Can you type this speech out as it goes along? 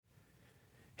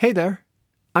Hey there,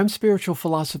 I'm spiritual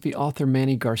philosophy author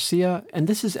Manny Garcia, and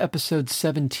this is episode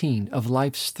 17 of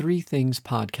Life's Three Things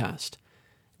podcast,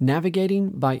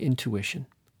 Navigating by Intuition.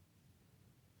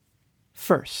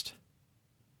 First,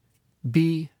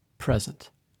 be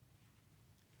present.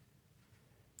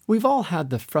 We've all had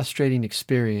the frustrating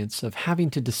experience of having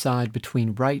to decide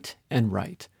between right and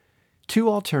right, two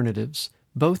alternatives,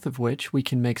 both of which we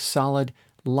can make solid,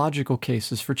 logical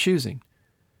cases for choosing.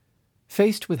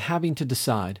 Faced with having to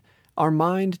decide, our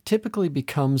mind typically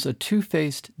becomes a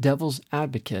two-faced devil's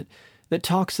advocate that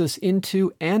talks us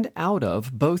into and out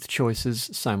of both choices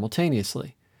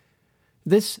simultaneously.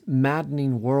 This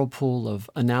maddening whirlpool of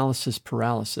analysis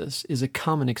paralysis is a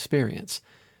common experience,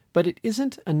 but it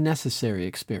isn't a necessary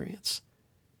experience.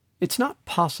 It's not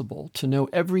possible to know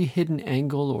every hidden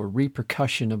angle or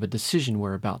repercussion of a decision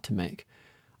we're about to make.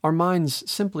 Our minds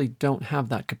simply don't have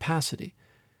that capacity.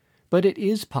 But it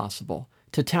is possible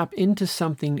to tap into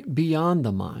something beyond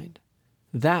the mind.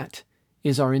 That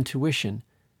is our intuition,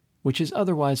 which is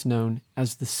otherwise known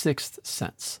as the sixth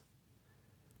sense.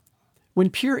 When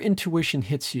pure intuition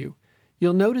hits you,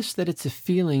 you'll notice that it's a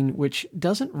feeling which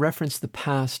doesn't reference the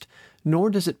past, nor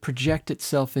does it project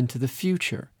itself into the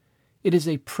future. It is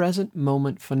a present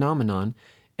moment phenomenon,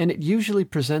 and it usually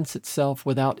presents itself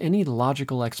without any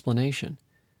logical explanation.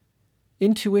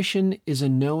 Intuition is a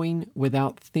knowing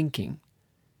without thinking.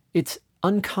 It's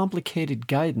uncomplicated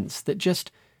guidance that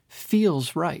just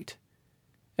feels right.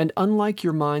 And unlike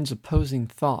your mind's opposing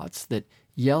thoughts that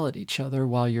yell at each other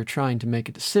while you're trying to make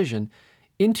a decision,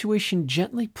 intuition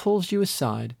gently pulls you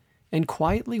aside and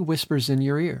quietly whispers in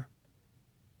your ear.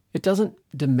 It doesn't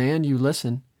demand you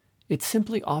listen. It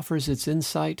simply offers its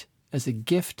insight as a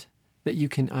gift that you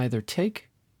can either take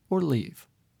or leave.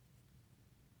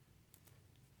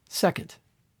 Second,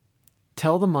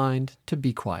 tell the mind to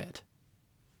be quiet.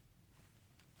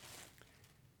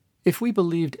 If we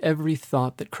believed every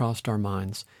thought that crossed our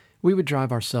minds, we would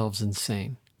drive ourselves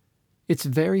insane. It's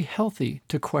very healthy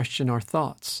to question our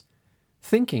thoughts.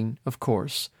 Thinking, of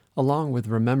course, along with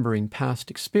remembering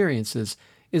past experiences,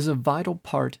 is a vital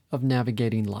part of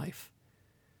navigating life.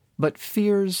 But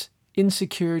fears,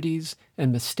 insecurities,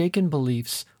 and mistaken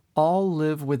beliefs all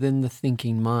live within the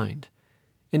thinking mind.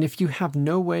 And if you have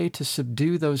no way to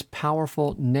subdue those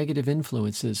powerful negative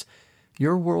influences,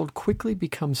 your world quickly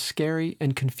becomes scary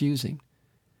and confusing.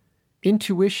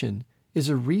 Intuition is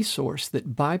a resource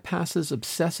that bypasses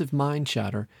obsessive mind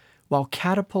chatter while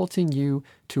catapulting you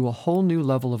to a whole new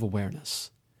level of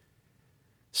awareness.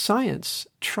 Science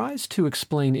tries to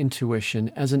explain intuition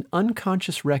as an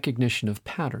unconscious recognition of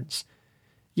patterns.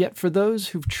 Yet for those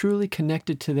who've truly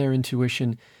connected to their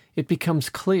intuition, it becomes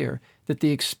clear that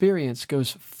the experience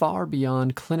goes far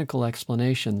beyond clinical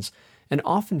explanations and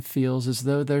often feels as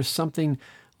though there's something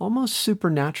almost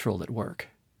supernatural at work.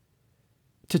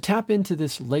 To tap into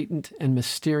this latent and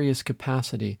mysterious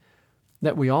capacity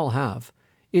that we all have,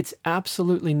 it's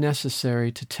absolutely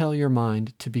necessary to tell your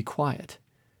mind to be quiet.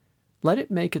 Let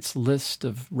it make its list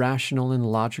of rational and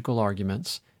logical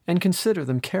arguments and consider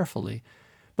them carefully,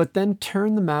 but then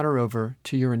turn the matter over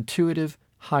to your intuitive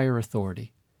higher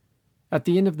authority. At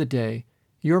the end of the day,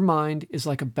 your mind is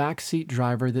like a backseat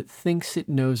driver that thinks it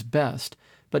knows best,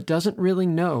 but doesn't really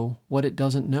know what it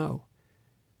doesn't know.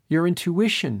 Your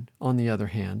intuition, on the other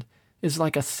hand, is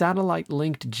like a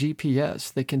satellite-linked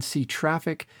GPS that can see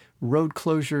traffic, road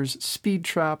closures, speed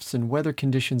traps, and weather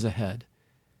conditions ahead.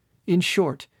 In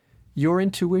short, your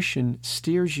intuition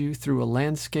steers you through a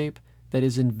landscape that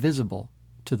is invisible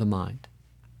to the mind.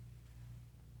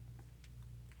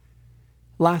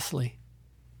 Lastly,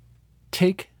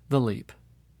 take the leap.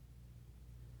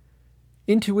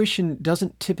 Intuition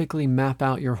doesn't typically map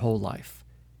out your whole life.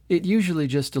 It usually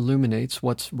just illuminates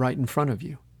what's right in front of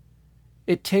you.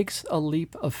 It takes a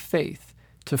leap of faith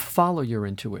to follow your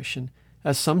intuition,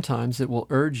 as sometimes it will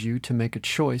urge you to make a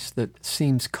choice that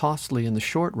seems costly in the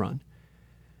short run.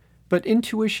 But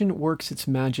intuition works its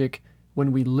magic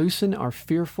when we loosen our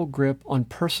fearful grip on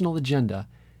personal agenda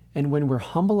and when we're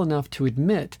humble enough to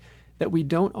admit that we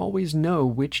don't always know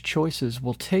which choices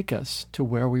will take us to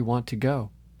where we want to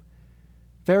go.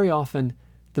 Very often,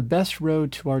 the best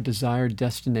road to our desired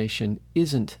destination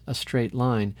isn't a straight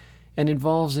line and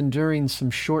involves enduring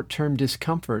some short-term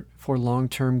discomfort for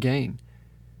long-term gain.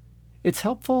 It's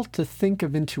helpful to think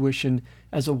of intuition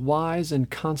as a wise and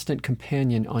constant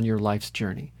companion on your life's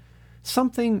journey,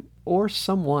 something or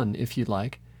someone, if you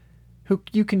like, who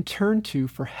you can turn to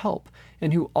for help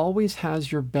and who always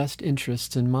has your best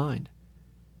interests in mind.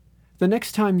 The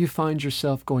next time you find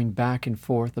yourself going back and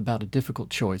forth about a difficult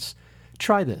choice,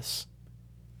 try this.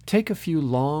 Take a few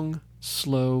long,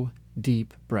 slow,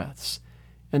 deep breaths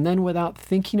and then without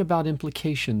thinking about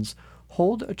implications,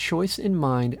 hold a choice in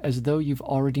mind as though you've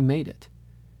already made it.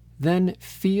 Then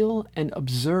feel and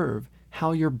observe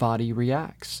how your body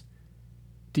reacts.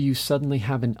 Do you suddenly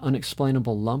have an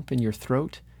unexplainable lump in your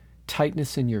throat,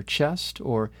 tightness in your chest,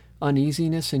 or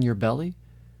uneasiness in your belly?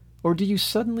 Or do you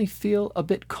suddenly feel a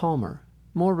bit calmer,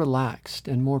 more relaxed,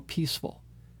 and more peaceful?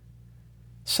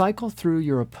 Cycle through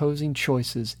your opposing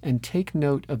choices and take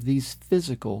note of these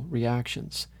physical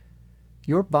reactions.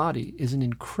 Your body is an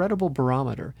incredible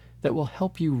barometer that will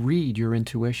help you read your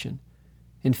intuition.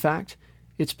 In fact,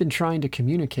 it's been trying to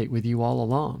communicate with you all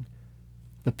along.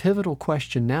 The pivotal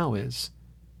question now is,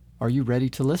 are you ready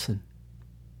to listen?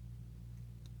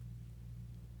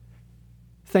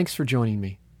 Thanks for joining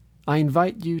me. I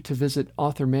invite you to visit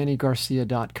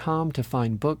authormannygarcia.com to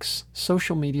find books,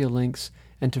 social media links,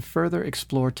 and to further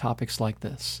explore topics like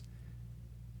this.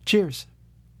 Cheers!